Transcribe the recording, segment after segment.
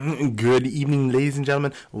Good evening, ladies and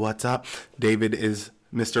gentlemen. What's up? David is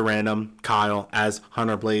Mr. Random, Kyle as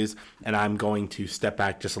Hunter Blaze, and I'm going to step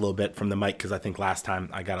back just a little bit from the mic because I think last time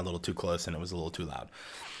I got a little too close and it was a little too loud.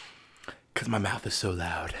 Because my mouth is so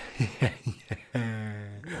loud.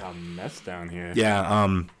 A mess down here.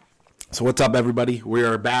 Yeah, so what's up, everybody? We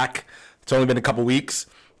are back. It's only been a couple weeks,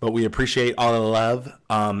 but we appreciate all the love.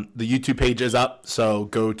 The YouTube page is up, so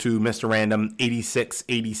go to Mr. Random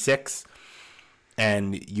 8686.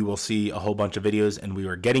 And you will see a whole bunch of videos, and we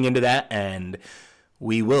are getting into that, and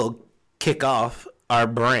we will kick off our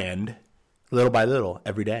brand little by little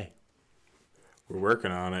every day. We're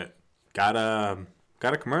working on it. Got a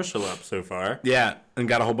commercial up so far. Yeah, and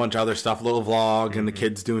got a whole bunch of other stuff, little vlog, and the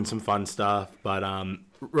kids doing some fun stuff. But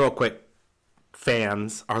real quick,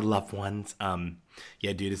 fans, our loved ones,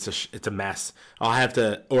 yeah, dude, it's a mess. I'll have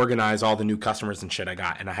to organize all the new customers and shit I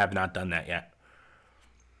got, and I have not done that yet.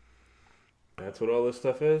 That's what all this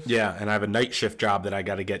stuff is? Yeah, and I have a night shift job that I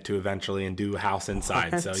got to get to eventually and do a house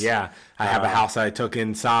inside. What? So, yeah, I have a house I took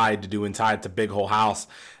inside to do inside. It's a big whole house,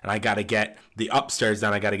 and I got to get the upstairs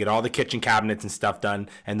done. I got to get all the kitchen cabinets and stuff done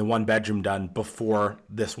and the one bedroom done before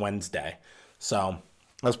this Wednesday. So,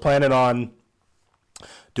 I was planning on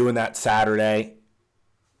doing that Saturday,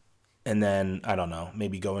 and then, I don't know,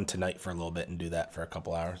 maybe going tonight for a little bit and do that for a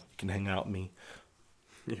couple hours. You can hang out with me.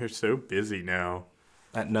 You're so busy now.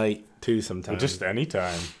 At night, too, sometimes. Well, just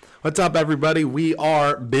anytime. What's up, everybody? We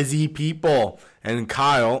are busy people. And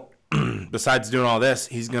Kyle, besides doing all this,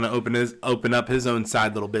 he's going to open up his own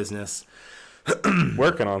side little business.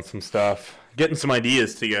 Working on some stuff. Getting some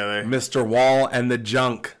ideas together. Mr. Wall and the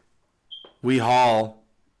Junk. We haul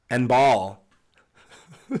and ball.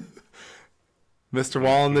 Mr.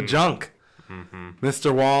 Wall and the Junk.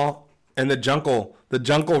 Mr. Wall and the Junkle. The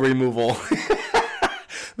Junkle removal.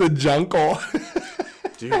 The Junkle.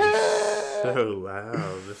 Dude, it's so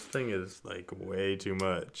loud. This thing is like way too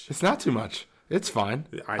much. It's not too much. It's fine.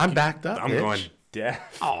 I'm backed up. I'm going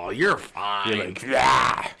deaf. Oh, you're fine. You're like,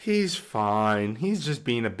 yeah. He's fine. He's just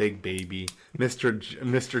being a big baby,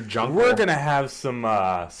 Mr. Junk. We're gonna have some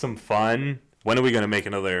fun. When are we gonna make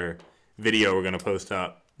another video? We're gonna post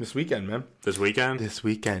up this weekend, man. This weekend. This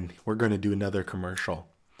weekend, we're gonna do another commercial.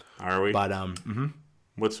 Are we? But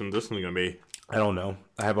what's this one gonna be? I don't know.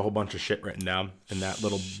 I have a whole bunch of shit written down in that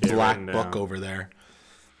little black book over there.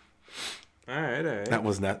 All right. That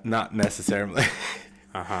was not necessarily.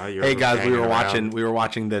 Hey guys, we were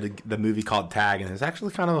watching the movie called Tag, and it's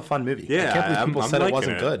actually kind of a fun movie. Yeah, I can't believe people said it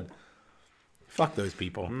wasn't it. good. Fuck those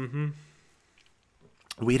people.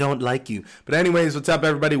 We don't like you. But anyways, what's up,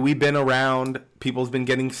 everybody? We've been around. People's been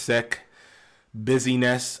getting sick.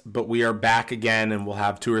 Busyness, but we are back again, and we'll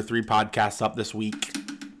have 2 or 3 podcasts up this week.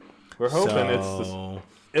 We're hoping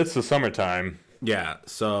it's the summertime. Yeah,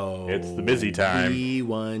 so it's the busy time. We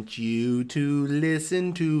want you to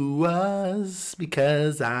listen to us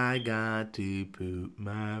because I got to poop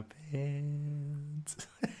my pants.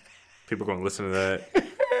 People gonna listen to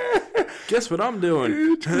that. Guess what I'm doing?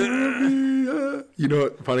 You know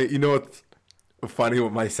what funny? You know what's funny?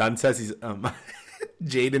 What my son says? He's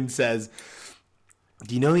Jaden says,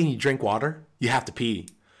 "Do you know when you drink water, you have to pee?"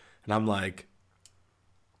 And I'm like,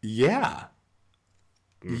 yeah.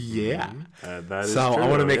 Yeah. That is so true, I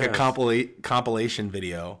want to make a compilation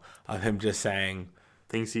video of him just saying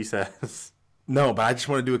things he says. No, but I just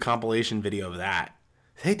want to do a compilation video of that.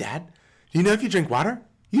 Hey, Dad, do you know if you drink water,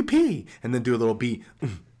 you pee? And then do a little beat.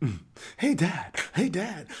 Hey, Dad. Hey,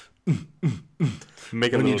 Dad. Make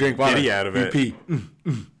a when little you drink water, out of you it. Pee.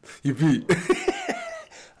 You pee.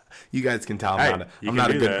 You guys can tell I'm not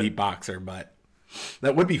a good beatboxer, but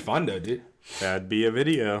that would be fun, though, dude. That'd be a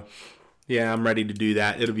video. Yeah, I'm ready to do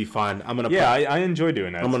that. It'll be fun. I enjoy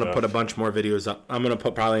doing that. I'm gonna put a bunch more videos up. I'm gonna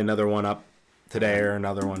put probably another one up today or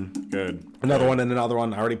another one. Good. Another one and another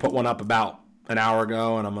one. I already put one up about an hour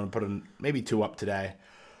ago, and I'm gonna put maybe 2 up today.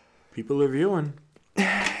 People are viewing.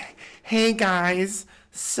 Hey guys,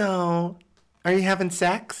 so are you having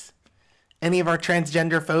sex? Any of our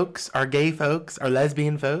transgender folks, our gay folks, our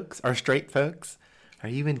lesbian folks, our straight folks, are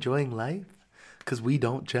you enjoying life? Because we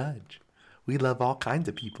don't judge. We love all kinds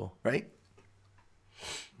of people, right?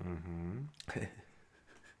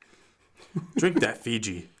 Drink that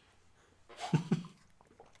Fiji.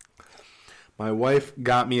 My wife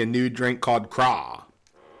got me a new drink called Craw.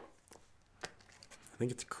 I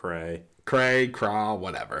think it's Cray. Cray, Craw,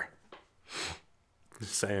 whatever.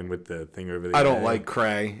 Just saying with the thing over there. I don't like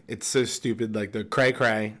Cray. It's so stupid. Like the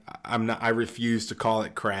Cray. I refuse to call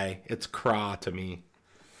it Cray. It's Craw to me.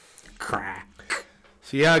 Crack.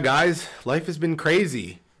 So yeah, guys, life has been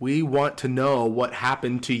crazy. We want to know what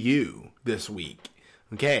happened to you this week.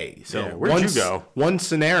 Okay, so where'd you go? One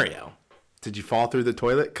scenario. Did you fall through the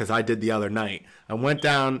toilet? Because I did the other night. I went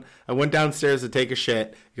downstairs to take a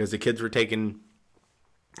shit because the kids were taking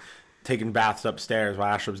baths upstairs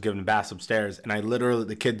while Ashley was giving the baths upstairs, and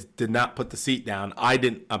the kids did not put the seat down. I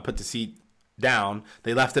didn't put the seat down.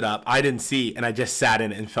 They left it up. I didn't see, and I just sat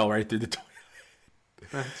in it and fell right through the toilet.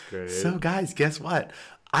 That's great. So guys, guess what?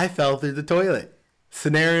 I fell through the toilet.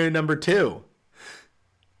 Scenario number 2.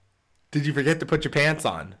 Did you forget to put your pants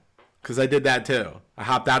on? Because I did that too. I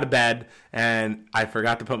hopped out of bed and I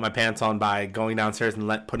forgot to put my pants on by going downstairs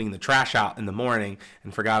and putting the trash out in the morning,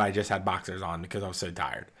 and forgot I just had boxers on because I was so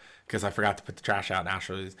tired. Because I forgot to put the trash out, and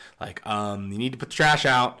Ashley was like, you need to put the trash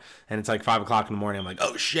out. And it's like 5 o'clock in the morning. I'm like,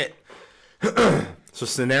 oh shit. So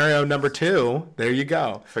scenario number 2, there you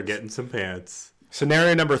go. Forgetting some pants.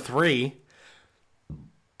 Scenario number 3.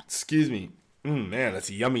 Excuse me. Man, that's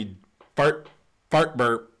a yummy fart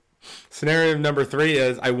burp. Scenario number 3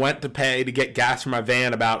 is I went to pay to get gas for my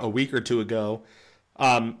van about a week or 2 ago.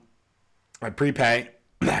 I prepay.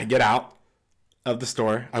 I get out of the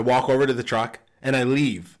store. I walk over to the truck and I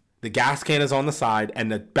leave. The gas can is on the side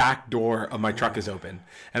and the back door of my truck is open.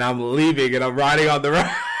 And I'm leaving and I'm riding on the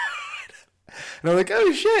road. And I'm like,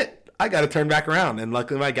 oh shit, I got to turn back around. And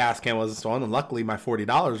luckily my gas can wasn't stolen. And luckily my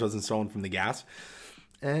 $40 wasn't stolen from the gas.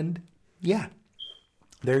 And yeah,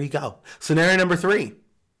 there you go. Scenario number 3.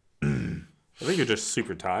 I think you're just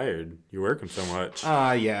super tired. You're working so much.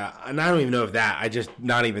 Yeah. And I don't even know if that.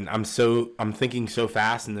 I'm thinking so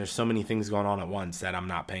fast, and there's so many things going on at once that I'm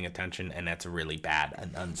not paying attention, and that's really bad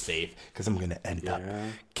and unsafe because I'm going to end up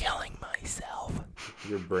killing myself.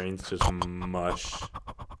 Your brain's just mush.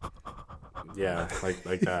 Yeah, like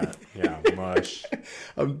that. Yeah, mush.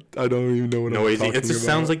 I don't even know what I'm talking about. It just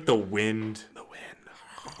sounds like the wind. The wind.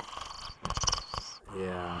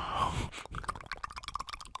 Yeah.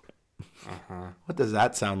 What does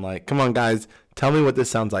that sound like? Come on, guys. Tell me what this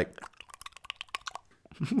sounds like.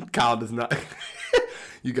 Kyle does not.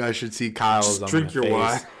 You guys should see Kyle's just drink your face.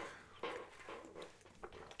 wine.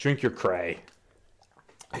 Drink your cray.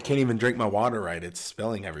 I can't even drink my water right. It's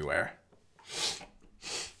spilling everywhere.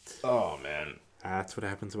 Oh, man. That's what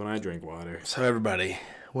happens when I drink water. So, everybody,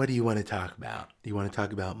 what do you want to talk about? Do you want to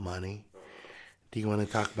talk about money? Do you want to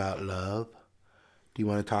talk about love? Do you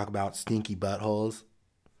want to talk about stinky buttholes?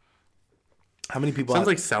 How many people? Sounds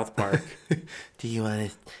like South Park. Do you want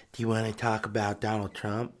to talk about Donald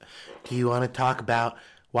Trump? Do you want to talk about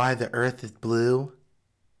why the Earth is blue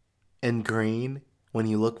and green when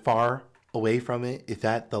you look far away from it? Is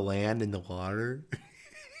that the land and the water?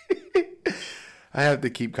 I have to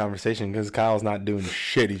keep conversation because Kyle's not doing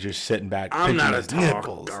shit. He's just sitting back. I'm not a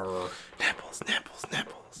nipples. Nipples.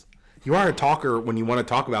 You are a talker when you want to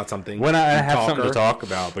talk about something. When I have something to talk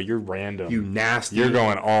about, but you're random. You nasty. You're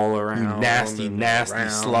going all around. You nasty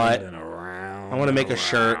slut. And around. I want to make a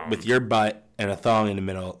shirt with your butt and a thong in the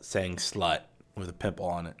middle saying slut with a pimple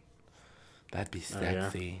on it. That'd be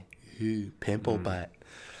sexy. Oh, yeah? Ooh, pimple butt.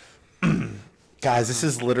 Guys, this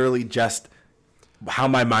is literally just how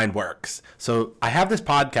my mind works. So I have this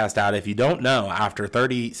podcast out. If you don't know, after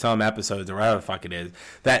 30 some episodes or whatever the fuck it is,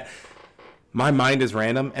 that my mind is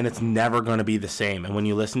random and it's never going to be the same. And when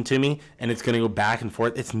you listen to me and it's going to go back and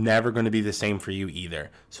forth, it's never going to be the same for you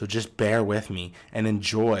either. So just bear with me and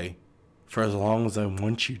enjoy for as long as I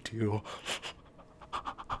want you to.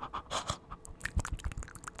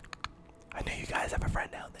 I know you guys have a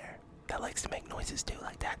friend out there that likes to make noises too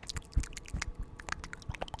like that.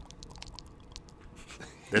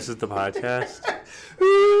 This is the podcast?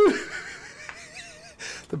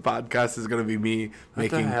 The podcast is going to be me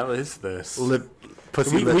making... What the hell is this?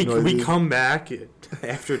 Pussy lip noises. We come back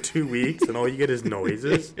after 2 weeks and all you get is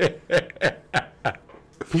noises?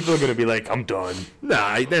 People are going to be like, I'm done.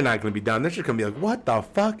 Nah, they're not going to be done. They're just going to be like, what the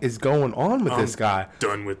fuck is going on with this guy?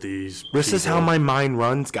 Done with these This is how my mind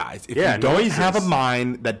runs, guys. If you don't have a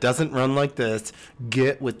mind that doesn't run like this,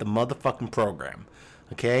 get with the motherfucking program.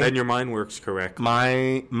 Okay? Then your mind works correctly.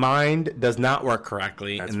 My mind does not work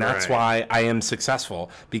correctly, that's why I am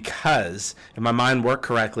successful. Because if my mind worked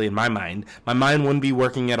correctly in my mind wouldn't be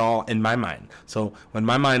working at all in my mind. So when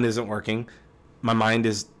my mind isn't working, my mind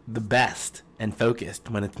is the best and focused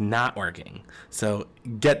when it's not working. So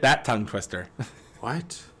get that tongue twister.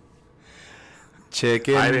 What?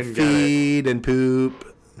 Chicken feed and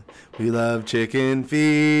poop. We love chicken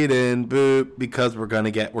feed and poop because we're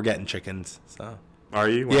getting chickens. So. Are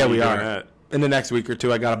you? Yeah, we are. In the next week or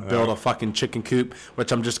two, I got to build a fucking chicken coop,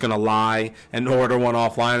 which I'm just going to lie and order one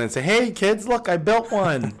offline and say, hey, kids, look, I built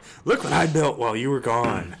one. Look what I built while you were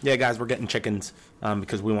gone. Yeah, guys, we're getting chickens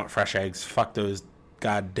because we want fresh eggs. Fuck those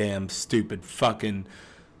goddamn stupid fucking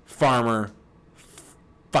farmer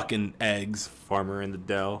fucking eggs. Farmer in the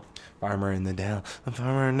Dell. Farmer in the Dell.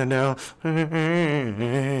 Farmer in the Dell.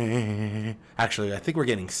 Actually, I think we're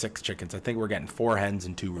getting 6 chickens. I think we're getting 4 hens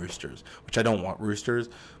and 2 roosters, which I don't want roosters,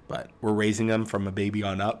 but we're raising them from a baby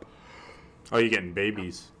on up. Oh, you're getting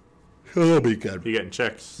babies. That'll be good. You're getting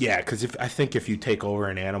chicks. Yeah, because I think if you take over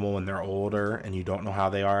an animal when they're older and you don't know how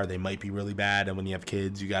they are, they might be really bad. And when you have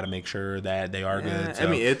kids, you got to make sure that they are good. So. I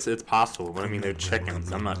mean, it's possible, but I mean, they're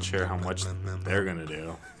chickens. I'm not sure how much they're gonna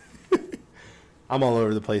do. I'm all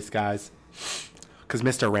over the place, guys. Because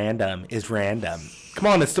Mr. Random is random. Come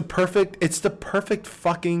on, it's the perfect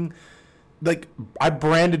fucking... Like, I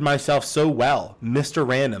branded myself so well. Mr.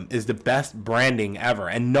 Random is the best branding ever.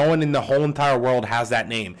 And no one in the whole entire world has that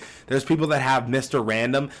name. There's people that have Mr.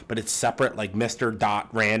 Random, but it's separate, like Mr.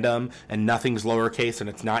 Random, and nothing's lowercase, and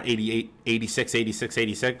it's not 88, 86, 86,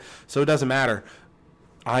 86. So it doesn't matter.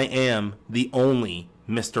 I am the only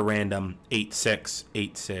Mr. Random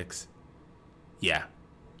 8686. Yeah.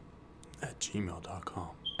 At gmail.com.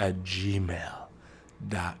 At gmail.com.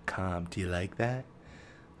 Do you like that?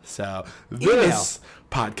 So, this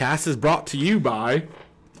podcast is brought to you by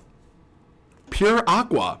Pure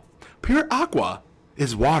Aqua. Pure Aqua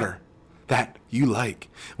is water that you like.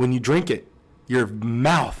 When you drink it, your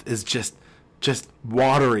mouth is just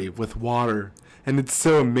watery with water. And it's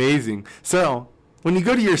so amazing. So, when you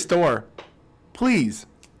go to your store, please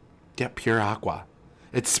get Pure Aqua.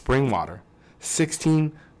 It's spring water.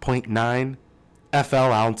 16.9 FL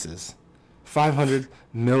ounces. 500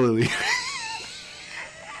 milliliters.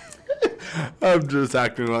 I'm just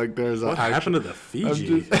acting like there's what happened to the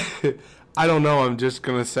Fiji? I don't know. I'm just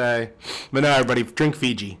gonna say, but now everybody drink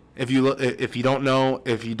Fiji. If you don't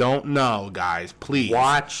know, guys, please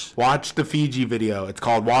watch the Fiji video. It's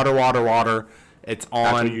called Water, Water, Water. It's on.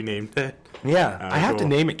 That's what you named it? Yeah, I have to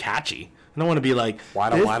name it catchy. I don't want to be like,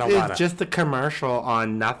 this is just a commercial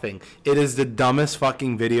on nothing. It is the dumbest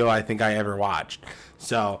fucking video I think I ever watched.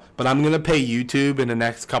 So, but I'm gonna pay YouTube in the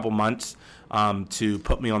next couple months. To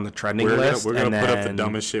put me on the trending list. We're going to put up the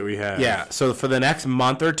dumbest shit we have. Yeah, so for the next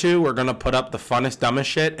month or two, we're going to put up the funnest, dumbest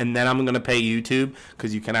shit, and then I'm going to pay YouTube,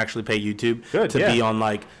 because you can actually pay YouTube be on,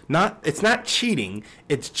 like, it's not cheating,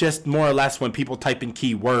 it's just more or less when people type in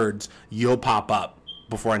keywords, you'll pop up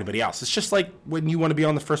before anybody else. It's just like when you want to be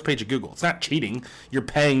on the first page of Google. It's not cheating. You're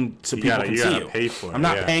paying so people can see you. Pay for it, I'm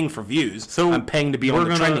not paying for views. So I'm paying to be on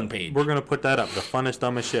the trending page. We're gonna put that up. The funnest,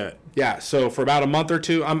 dumbest shit. Yeah. So for about a month or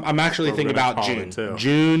two, I'm actually thinking about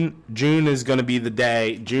June. June is going to be the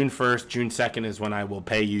day. June 1st, June 2nd is when I will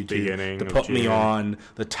pay YouTube to put me on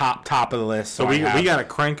the top of the list. So we gotta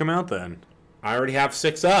crank them out then. I already have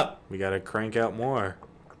 6 up. We gotta crank out more.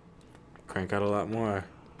 Crank out a lot more.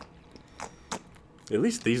 At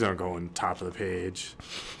least these aren't going top of the page.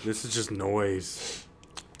 This is just noise.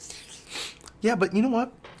 Yeah, but you know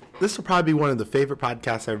what? This will probably be one of the favorite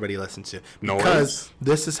podcasts everybody listens to. Noise? Because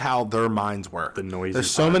this is how their minds work. The noisy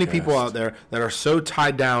There's so many people out there that are so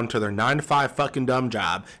tied down to their 9-to-5 fucking dumb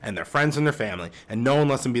job and their friends and their family, and no one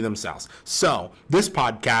lets them be themselves. So, this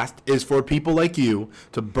podcast is for people like you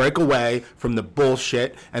to break away from the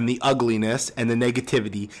bullshit and the ugliness and the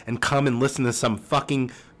negativity and come and listen to some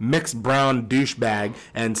fucking mixed brown douchebag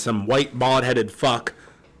and some white bald-headed fuck,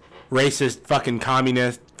 racist fucking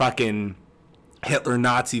communist fucking Hitler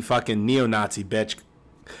Nazi fucking neo-Nazi bitch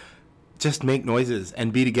just make noises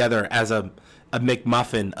and be together as a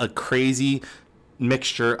McMuffin, a crazy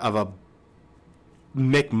mixture of a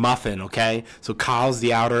McMuffin, okay? So Kyle's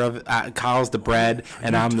the outer of Kyle's the bread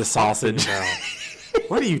and I'm the sausage.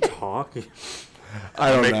 What are you talking?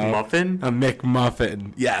 I don't know. McMuffin? A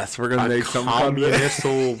McMuffin. Yes, we're gonna make some communist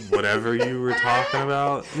whatever you were talking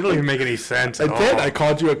about. You don't even make any sense. It did. I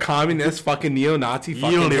called you a communist, fucking neo-Nazi,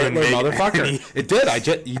 fucking Hitler motherfucker. It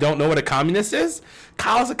did. You don't know what a communist is?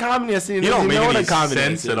 Kyle's a communist, and you don't know what a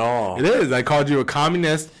communist is at all. It is. I called you a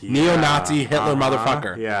communist, neo-Nazi, Hitler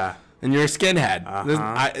motherfucker. Yeah. And you're a skinhead.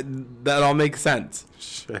 That all makes sense.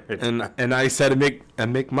 Shit. And I said a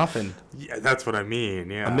McMuffin. Yeah, that's what I mean.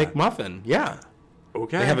 Yeah. A McMuffin. Yeah.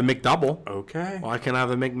 Okay. They have a McDouble. Okay. Why can't I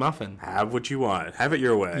have a McMuffin? Have what you want. Have it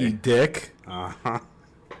your way. You dick. Uh-huh.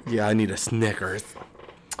 Yeah, I need a Snickers.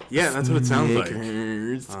 Yeah, that's what it sounds like.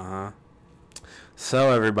 Uh-huh.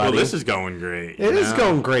 So, everybody. Well, this is going great. It is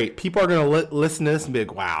going great. People are going to listen to this and be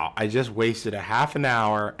like, wow, I just wasted a half an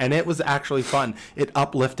hour. And it was actually fun. It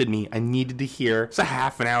uplifted me. I needed to hear. It's a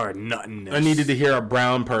half an hour of nothingness. I needed to hear a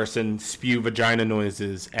brown person spew vagina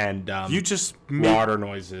noises and you just water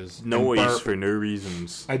noises. Noise for no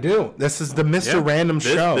reasons. I do. This is the Mr. Random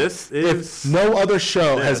show. If no other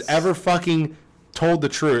show has ever fucking told the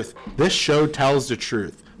truth, this show tells the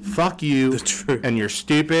truth. Fuck you The truth. and your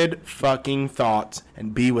stupid fucking thoughts,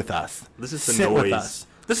 and be with us. This is the Sit with noise. us.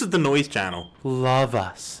 This is the noise channel. Love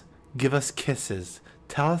us. Give us kisses.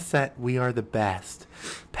 Tell us that we are the best.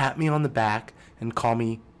 Pat me on the back and call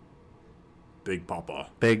me Big Papa.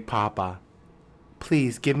 Big Papa.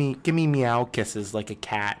 Please give me meow kisses like a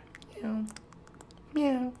cat. Meow.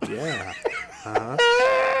 Meow. Yeah.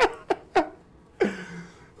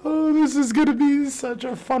 Oh, this is gonna be such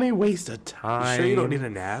a funny waste of time. Sure you don't need a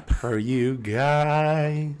nap? For you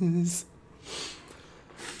guys.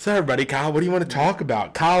 So everybody, Kyle, what do you want to talk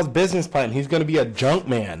about? Kyle's business plan. He's gonna be a junk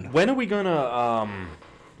man. When are we gonna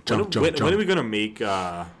Jump. when are we gonna make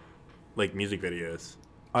like music videos?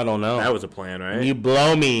 I don't know. That was a plan, right? You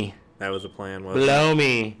blow me. That was a plan, wasn't it? Blow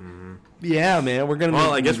me. Mm-hmm. Yeah, man. We're gonna.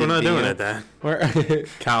 Well, I guess we're not doing it then.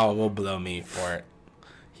 Kyle will blow me for it.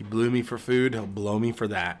 He blew me for food. He'll blow me for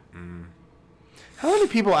that. How many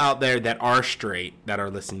people out there that are straight that are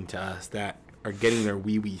listening to us that are getting their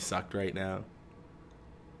wee sucked right now?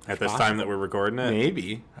 At this time that we're recording it?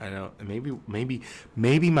 Maybe. I know.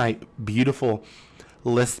 Maybe my beautiful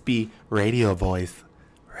lispy radio voice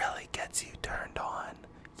really gets you turned on.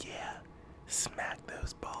 Yeah. Smack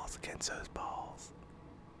those balls against those balls.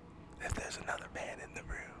 If there's another man in the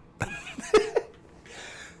room.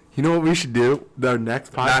 You know what we should do? The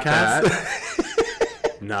next podcast?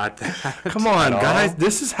 Not that. Come on, guys.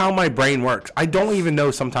 This is how my brain works. I don't even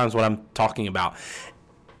know sometimes what I'm talking about,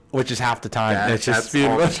 which is half the time. Yeah, it's just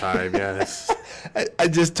all the time, yes. I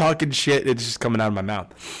just talking shit. It's just coming out of my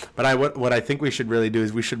mouth. But what I think we should really do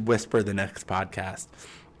is we should whisper the next podcast.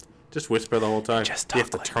 Just whisper the whole time. Just you have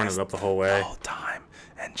to like turn it up the whole way. The whole time.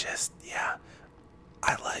 And just, yeah.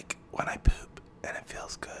 I like when I poop and it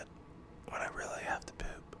feels good. When I really have to poop,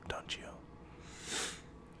 don't you?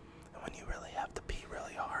 And when you really have to pee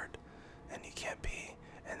really hard and you can't pee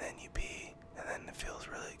and then you pee and then it feels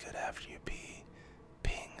really good after you pee.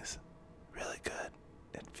 Peeing's really good.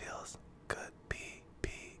 It feels good. Pee,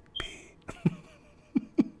 pee, pee.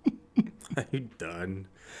 Are you done?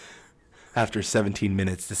 After 17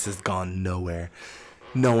 minutes, this has gone nowhere.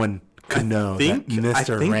 No one could know that Mr. I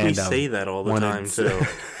think Random we say that all the time, to. too.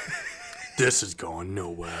 This is going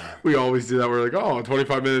nowhere. We always do that. We're like,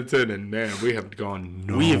 25 minutes in, and man, we have gone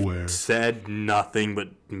nowhere. We've said nothing but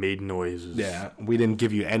made noises. Yeah, we didn't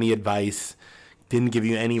give you any advice. Didn't give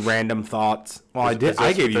you any random thoughts. Well, I did.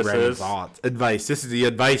 I gave you random thoughts. Advice. This is the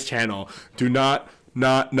advice channel. Do not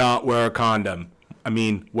wear a condom. I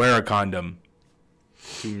mean, wear a condom.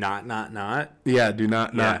 Not. Yeah, do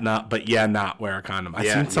not, but not wear a condom. I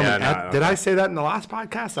seen someone. Did I say that in the last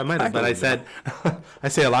podcast? I might have, but I said, I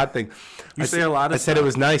say a lot of things. You say a lot of I said it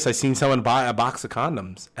was nice. I seen someone buy a box of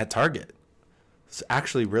condoms at Target. It's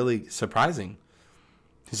actually really surprising.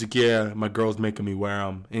 He's like, yeah, my girl's making me wear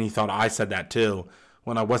them. And he thought I said that too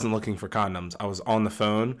when I wasn't looking for condoms. I was on the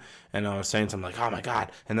phone and I was saying something like, oh my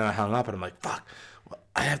God. And then I hung up and I'm like, fuck,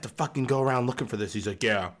 I have to fucking go around looking for this. He's like,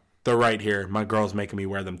 yeah, they're right here. My girl's making me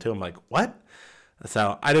wear them too. I'm like, what?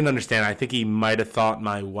 So I didn't understand. I think he might have thought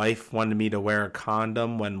my wife wanted me to wear a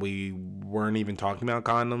condom when we weren't even talking about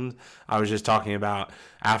condoms. I was just talking about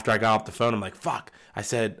after I got off the phone. I'm like, fuck. I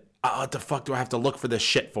said, what the fuck do I have to look for this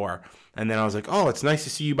shit for? And then I was like, oh, it's nice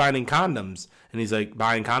to see you buying condoms. And he's like,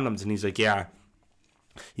 buying condoms? And he's like, yeah,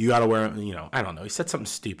 you got to wear them. You know, I don't know. He said something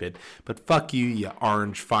stupid. But fuck you, you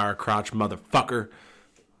orange fire crotch motherfucker.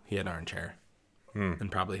 He had orange hair.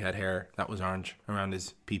 And probably had hair that was orange around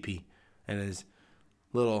his pee-pee and his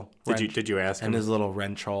little wrench. Did you ask him? And his little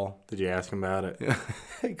wrench hole. Did you ask him about it?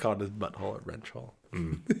 He called his butthole a wrench hole.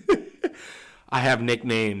 I have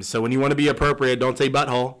nicknames. So when you want to be appropriate, don't say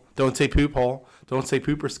butthole. Don't say poop hole. Don't say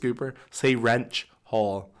pooper scooper. Say wrench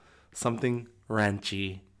hole. Something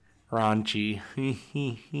wrenchy. Raunchy.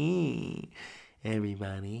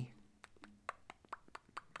 Everybody.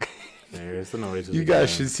 There's the noises. You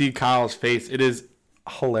guys should see Kyle's face. It is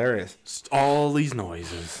hilarious. Just all these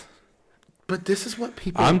noises. But this is what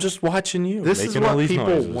people... I'm just watching you. This is what all these people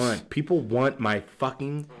noises. want. People want my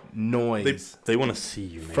fucking noise. They want to see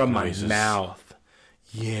you make from noises. My mouth.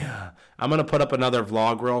 Yeah. I'm going to put up another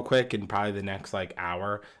vlog real quick in probably the next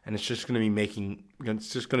hour. And it's just going to be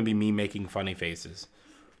me making funny faces.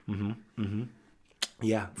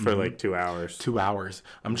 Yeah. For 2 hours. 2 hours.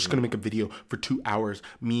 I'm just going to make a video for 2 hours.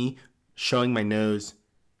 Me showing my nose.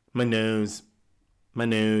 My nose.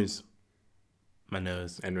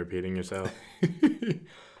 And repeating yourself.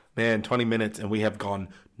 Man, 20 minutes and we have gone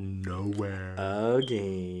nowhere.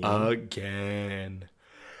 Again.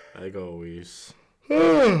 Like always.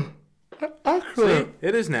 Actually, See,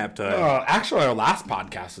 it is nap time. Actually, our last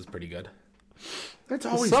podcast is pretty good. It's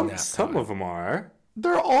always nap time. Some of them are.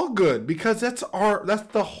 They're all good because that's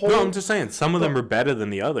the whole. No, I'm just saying some of them are better than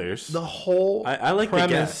the others. The whole I like the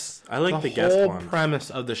guess. I like the guess one. The whole premise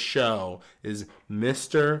of the show is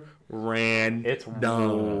Mr. Random. It's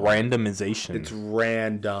randomization. It's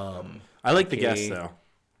random. I like the guess though.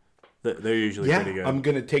 They're usually pretty good. I'm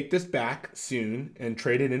gonna take this back soon and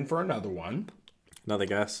trade it in for another one. Another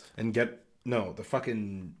guess. And get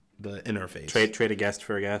the interface. Trade a guest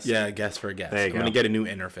for a guess. Yeah, a guess for a guess. I'm gonna get a new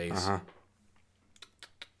interface.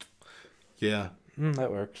 Yeah. That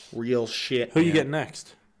works. Real shit. Who you get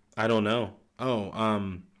next? I don't know. Oh,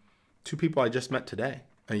 2 people I just met today.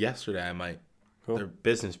 Yesterday I might. Cool. They're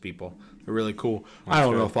business people. They're really cool. I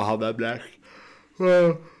don't know if I'll have that next.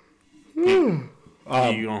 You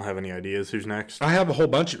don't have any ideas who's next? I have a whole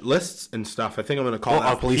bunch of lists and stuff. I think I'm going to call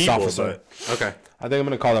that police officer. Okay. I think I'm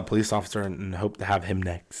going to call that police officer and hope to have him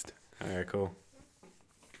next. All right, cool.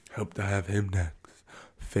 Hope to have him next.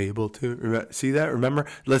 Fable 2. See that? Remember?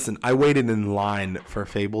 Listen, I waited in line for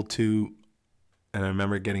Fable 2, and I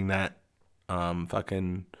remember getting that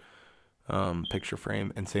picture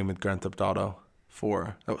frame, and same with Grand Theft Auto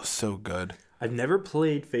 4. That was so good. I've never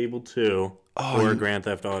played Fable 2 or Grand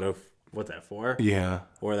Theft Auto. What's that for? Yeah.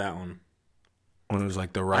 Or that one. When it was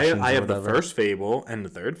like the Russians. I have the first Fable and the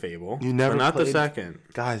third Fable. You never, but not the second.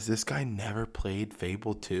 Guys, this guy never played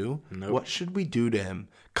Fable 2. Nope. What should we do to him?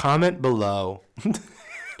 Comment below.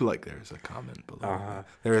 Like there's a comment below.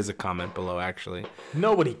 There is a comment below, actually.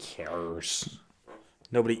 Nobody cares.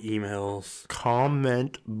 Nobody emails.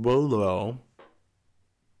 Comment below.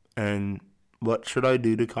 And what should I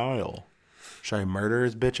do to Kyle? Should I murder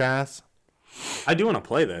his bitch ass? I do want to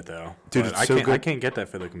play that though, dude. It's so good. I can't get that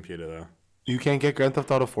for the computer though. You can't get Grand Theft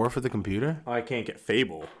Auto 4 for the computer? I can't get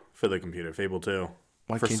Fable for the computer. Fable 2.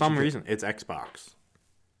 For some reason, it's Xbox.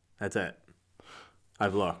 That's it.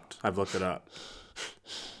 I've looked it up.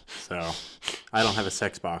 So, I don't have a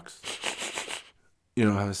sex box. You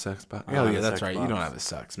don't have a sex box? Oh yeah, that's right. You don't have a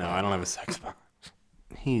sex box. No, I don't have a sex box.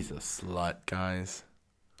 He's a slut, guys.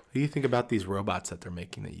 What do you think about these robots that they're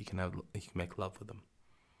making that you can make love with them?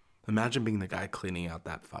 Imagine being the guy cleaning out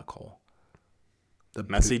that fuckhole. The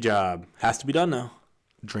messy job. Has to be done now.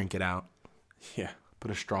 Drink it out. Yeah.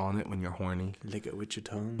 Put a straw in it when you're horny. Lick it with your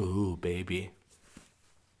tongue. Ooh, baby.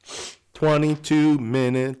 22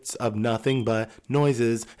 minutes of nothing but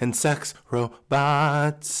noises and sex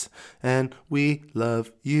robots. And we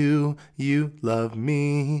love you, you love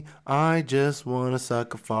me. I just want to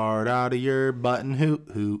suck a fart out of your butt and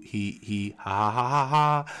hoo, he, ha, ha, ha,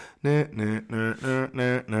 ha. Nah, nah, nah, nah,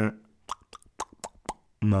 nah, nah.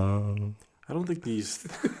 No. I don't think these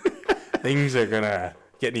things are going to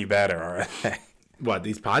get any better, are they? What,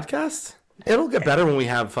 these podcasts? It'll get better when we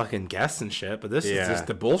have fucking guests and shit, but this is just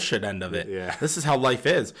the bullshit end of it. Yeah. This is how life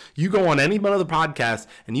is. You go on any one of the podcasts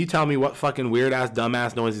and you tell me what fucking weird-ass,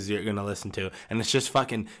 dumbass noises you're going to listen to, and it's just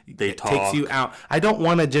fucking, takes you out. I don't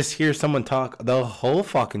want to just hear someone talk the whole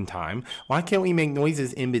fucking time. Why can't we make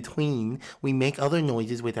noises in between? We make other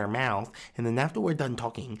noises with our mouth, and then after we're done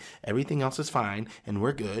talking, everything else is fine, and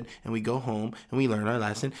we're good, and we go home, and we learn our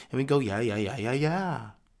lesson, and we go, yeah.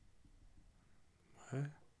 What?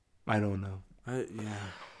 I don't know.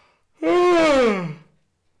 Yeah.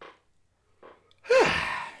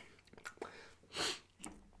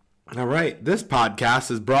 All right. This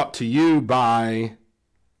podcast is brought to you by...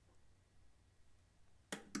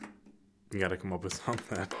 You got to come up with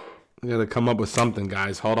something. You got to come up with something,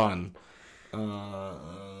 guys. Hold on. You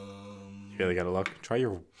really got to look. Try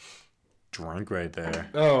your drink right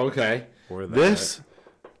there. Oh, okay. This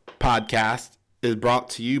podcast is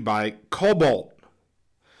brought to you by Cobalt.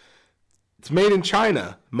 It's made in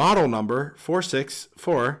China. Model number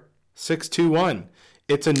 464621.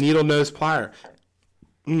 It's a needle nose plier.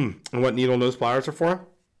 And what needle nose pliers are for?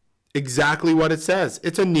 Exactly what it says.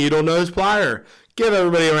 It's a needle nose plier. Give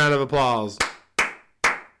everybody a round of applause.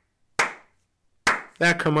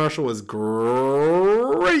 That commercial was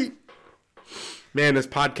great. Man, this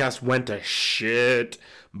podcast went to shit,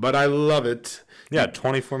 but I love it. Yeah,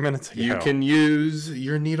 24 minutes ago. You can use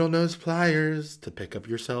your needle nose pliers to pick up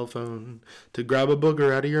your cell phone, to grab a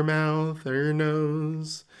booger out of your mouth or your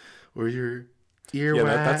nose or your earwax. Yeah,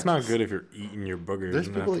 that's not good if you're eating your boogers. There's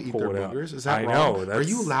people that eat their boogers. Is that I wrong? know. Are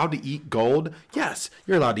you allowed to eat gold? Yes,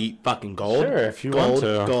 you're allowed to eat fucking gold. Sure, if you want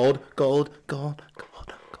to. Gold.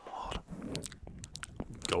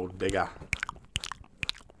 Gold digger.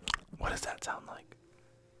 What does that sound like?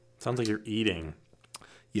 Sounds like you're eating.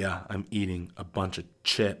 Yeah, I'm eating a bunch of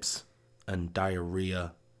chips and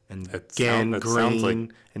diarrhea and gangrene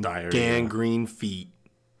feet.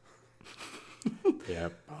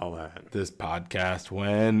 Yep, all that. This podcast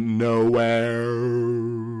went nowhere.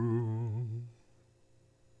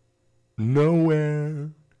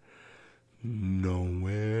 nowhere,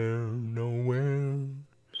 nowhere, nowhere.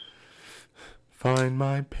 Find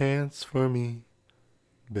my pants for me,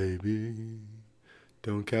 baby.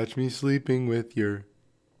 Don't catch me sleeping with your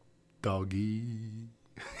doggy.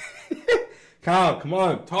 Come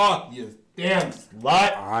on, talk, you damn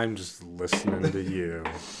slut. I'm just listening to you.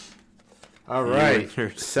 All right.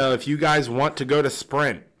 So if you guys want to go to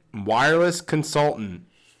Sprint, wireless consultant.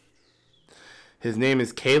 His name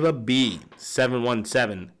is Caleb B.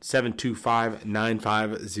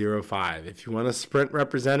 717-725-9505. If you want a Sprint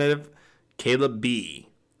representative, Caleb B.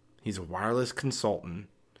 He's a wireless consultant.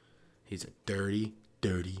 He's a dirty,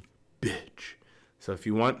 dirty bitch. So if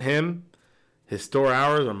you want him, his store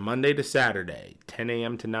hours are Monday to Saturday, 10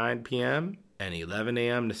 a.m. to 9 p.m. and 11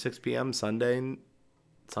 a.m. to 6 p.m. Sunday.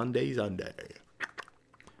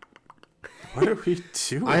 What are we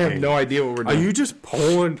doing? I have no idea what we're doing. Are you just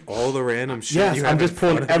pulling all the random shit? Yes, I'm just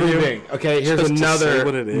pulling everything. Okay, here's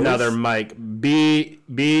another mic. Be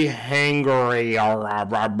hangry.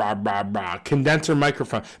 Condenser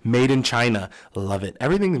microphone. Made in China. Love it.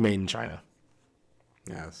 Everything's made in China.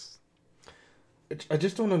 Yes. I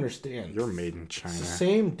just don't understand. You're made in China. It's the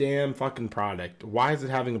same damn fucking product. Why is it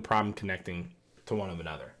having a problem connecting to one of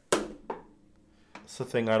another? It's the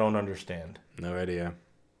thing I don't understand. No idea.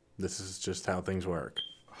 This is just how things work.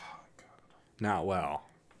 Oh, God. Not well.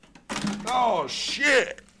 Oh,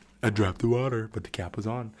 shit. I dropped the water, but the cap was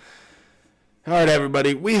on. All right,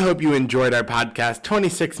 everybody. We hope you enjoyed our podcast.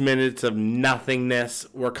 26 minutes of nothingness.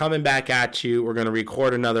 We're coming back at you. We're going to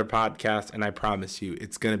record another podcast, and I promise you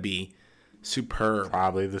it's going to be superb.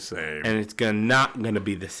 Probably the same. And it's not going to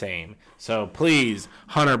be the same. So please,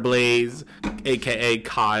 Hunter Blaze, a.k.a.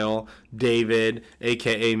 Kyle, David,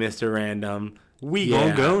 a.k.a. Mr. Random. We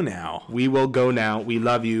will go now. We will go now. We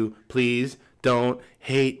love you. Please don't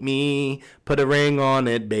hate me. Put a ring on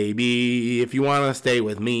it, baby. If you want to stay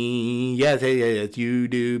with me. Yes, you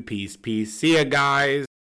do. Peace, peace. See ya, guys.